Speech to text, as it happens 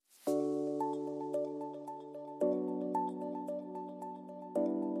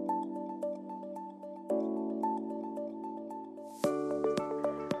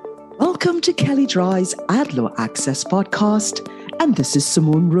Welcome to Kelly Dry's Ad Law Access podcast, and this is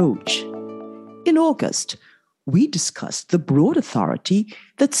Simone Roach. In August, we discussed the broad authority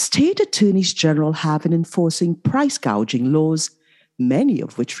that state attorneys general have in enforcing price gouging laws, many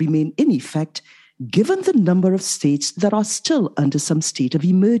of which remain in effect given the number of states that are still under some state of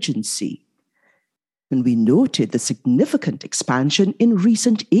emergency. And we noted the significant expansion in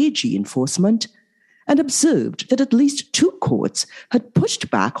recent AG enforcement and observed that at least 2 courts had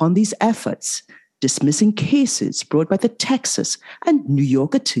pushed back on these efforts, dismissing cases brought by the Texas and New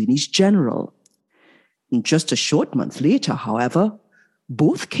York attorneys general. And just a short month later, however,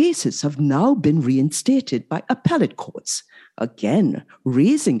 both cases have now been reinstated by appellate courts, again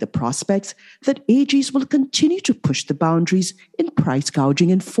raising the prospects that AGs will continue to push the boundaries in price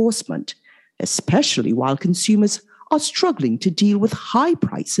gouging enforcement, especially while consumers are struggling to deal with high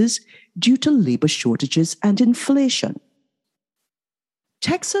prices due to labor shortages and inflation.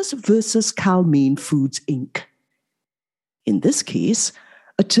 Texas versus Cal-Maine Foods, Inc. In this case,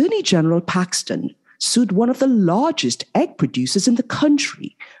 Attorney General Paxton sued one of the largest egg producers in the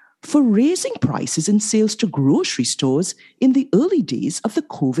country for raising prices in sales to grocery stores in the early days of the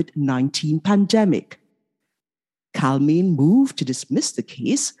COVID-19 pandemic. Cal-Maine moved to dismiss the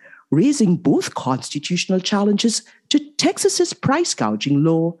case, raising both constitutional challenges to Texas's price gouging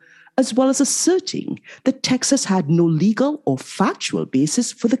law, as well as asserting that Texas had no legal or factual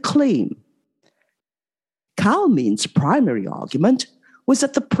basis for the claim. Cal-Maine's primary argument was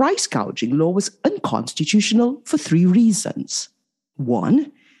that the price gouging law was unconstitutional for 3 reasons.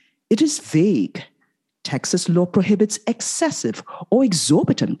 1, it is vague. Texas law prohibits excessive or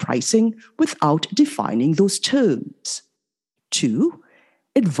exorbitant pricing without defining those terms. 2,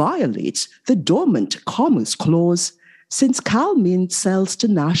 it violates the Dormant Commerce Clause. Since Cal-Maine sells to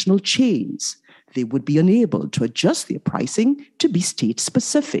national chains, they would be unable to adjust their pricing to be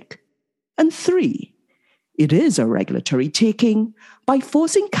state-specific. And 3, it is a regulatory taking by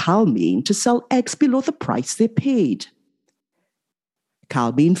forcing Cal-Maine to sell eggs below the price they paid.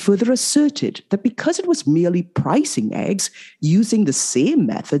 Cal-Maine further asserted that because it was merely pricing eggs using the same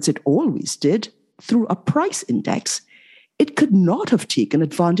methods it always did through a price index, it could not have taken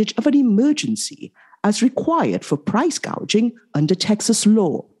advantage of an emergency as required for price gouging under Texas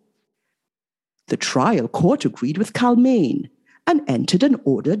law. The trial court agreed with Cal-Maine and entered an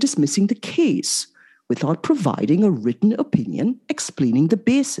order dismissing the case without providing a written opinion explaining the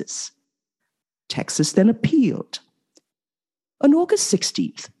basis. Texas then appealed. On August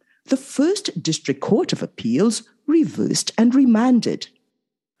 16th, the First District Court of Appeals reversed and remanded.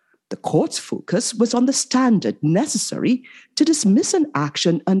 The court's focus was on the standard necessary to dismiss an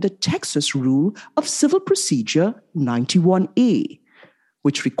action under Texas Rule of Civil Procedure 91A,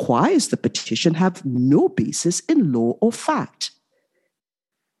 which requires the petition have no basis in law or fact.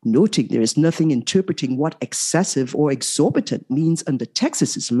 Noting there is nothing interpreting what excessive or exorbitant means under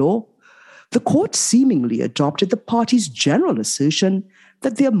Texas's law, the court seemingly adopted the party's general assertion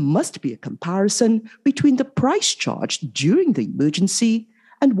that there must be a comparison between the price charged during the emergency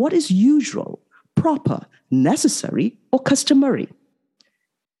and what is usual, proper, necessary, or customary.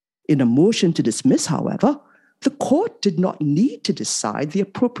 In a motion to dismiss, however, the court did not need to decide the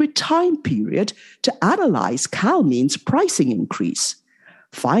appropriate time period to analyze Cal-Maine's pricing increase,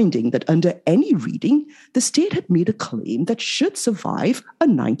 finding that under any reading, the state had made a claim that should survive a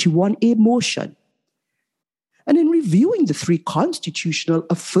 91A motion. And in reviewing the 3 constitutional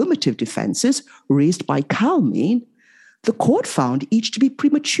affirmative defenses raised by Cal-Maine, the court found each to be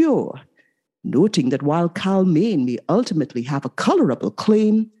premature, noting that while Cal-Maine may ultimately have a colorable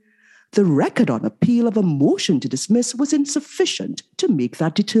claim, the record on appeal of a motion to dismiss was insufficient to make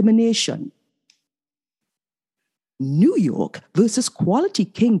that determination. New York versus Quality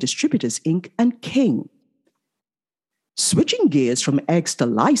King Distributors, Inc. and King. Switching gears from eggs to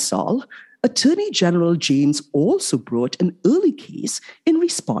Lysol, Attorney General James also brought an early case in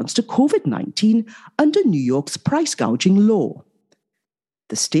response to COVID-19 under New York's price gouging law.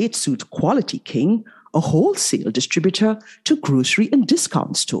 The state sued Quality King, a wholesale distributor to grocery and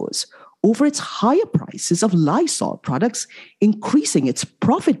discount stores, over its higher prices of Lysol products, increasing its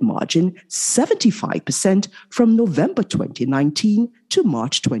profit margin 75% from November 2019 to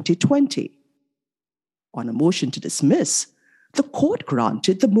March 2020. On a motion to dismiss, the court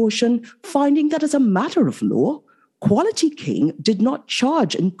granted the motion, finding that as a matter of law, Quality King did not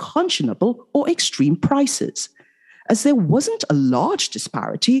charge unconscionable or extreme prices, as there wasn't a large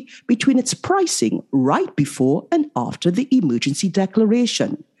disparity between its pricing right before and after the emergency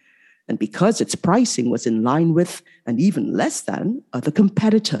declaration, and because its pricing was in line with and even less than other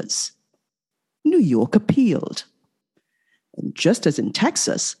competitors. New York appealed. And just as in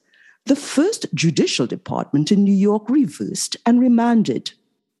Texas, the First Judicial Department in New York reversed and remanded.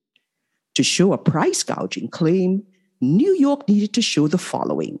 To show a price gouging claim, New York needed to show the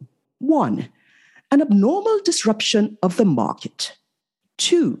following. 1. An abnormal disruption of the market.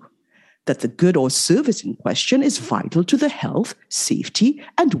 2. That the good or service in question is vital to the health, safety,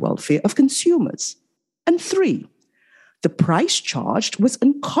 and welfare of consumers. And 3. The price charged was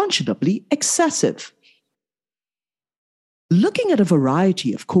unconscionably excessive. Looking at a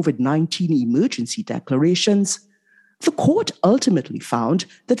variety of COVID-19 emergency declarations, the court ultimately found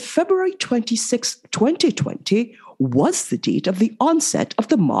that February 26, 2020 was the date of the onset of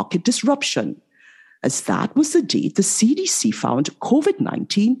the market disruption, as that was the date the CDC found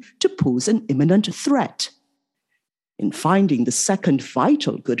COVID-19 to pose an imminent threat. In finding the second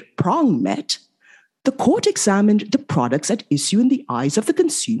vital good prong met, the court examined the products at issue in the eyes of the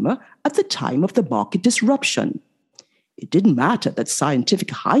consumer at the time of the market disruption. It didn't matter that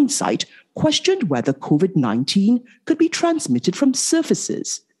scientific hindsight questioned whether COVID-19 could be transmitted from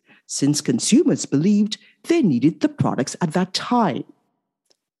surfaces, since consumers believed they needed the products at that time.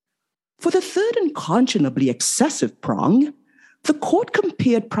 For the third unconscionably excessive prong, the court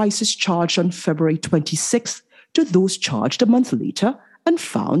compared prices charged on February 26th to those charged a month later and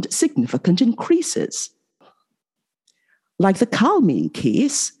found significant increases. Like the Calmain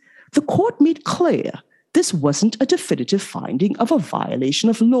case, the court made clear this wasn't a definitive finding of a violation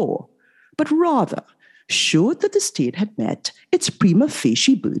of law, but rather showed that the state had met its prima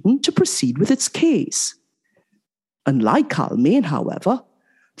facie burden to proceed with its case. Unlike Calmain, however,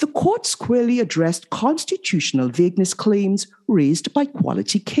 the court squarely addressed constitutional vagueness claims raised by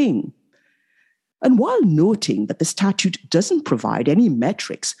Quality King. And while noting that the statute doesn't provide any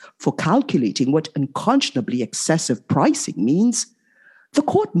metrics for calculating what unconscionably excessive pricing means, the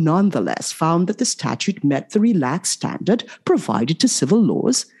court nonetheless found that the statute met the relaxed standard provided to civil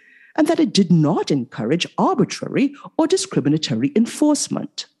laws and that it did not encourage arbitrary or discriminatory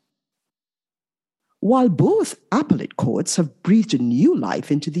enforcement. While both appellate courts have breathed new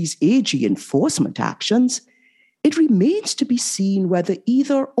life into these AG enforcement actions, it remains to be seen whether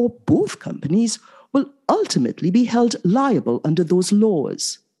either or both companies will ultimately be held liable under those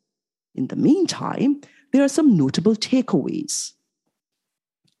laws. In the meantime, there are some notable takeaways.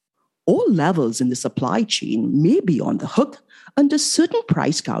 All levels in the supply chain may be on the hook under certain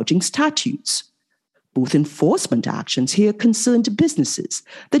price gouging statutes. Both enforcement actions here concerned businesses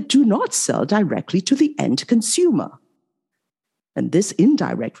that do not sell directly to the end consumer. And this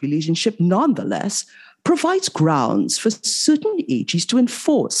indirect relationship, nonetheless, provides grounds for certain AGs to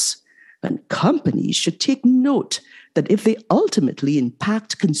enforce, and companies should take note that if they ultimately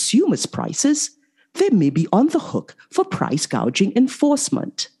impact consumers' prices, they may be on the hook for price gouging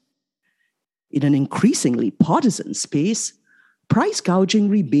enforcement. In an increasingly partisan space, price gouging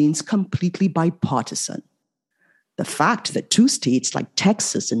remains completely bipartisan. The fact that two states like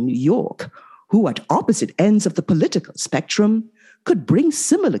Texas and New York, who are at opposite ends of the political spectrum, could bring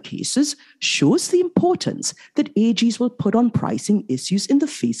similar cases shows the importance that AGs will put on pricing issues in the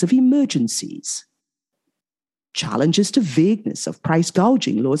face of emergencies. Challenges to vagueness of price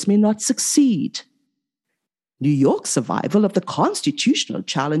gouging laws may not succeed. New York's survival of the constitutional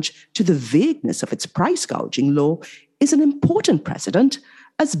challenge to the vagueness of its price gouging law is an important precedent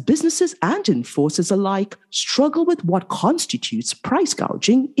as businesses and enforcers alike struggle with what constitutes price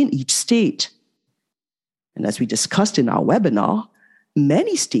gouging in each state. And as we discussed in our webinar,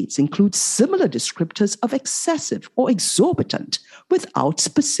 many states include similar descriptors of excessive or exorbitant without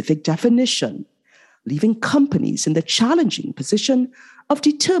specific definition, leaving companies in the challenging position of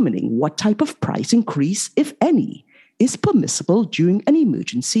determining what type of price increase, if any, is permissible during an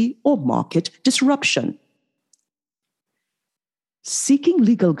emergency or market disruption. Seeking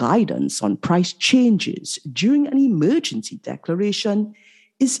legal guidance on price changes during an emergency declaration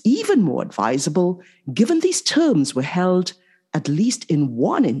is even more advisable given these terms were held, at least in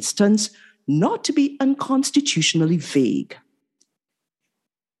one instance, not to be unconstitutionally vague.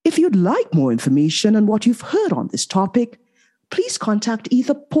 If you'd like more information on what you've heard on this topic, please contact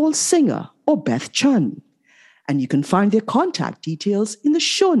either Paul Singer or Beth Chun, and you can find their contact details in the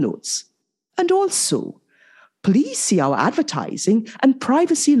show notes. And also, please see our advertising and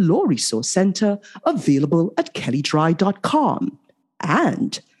privacy law resource center available at kellydry.com.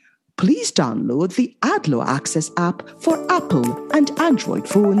 And please download the AdLaw Access app for Apple and Android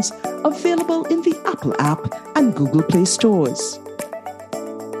phones available in the Apple app and Google Play stores.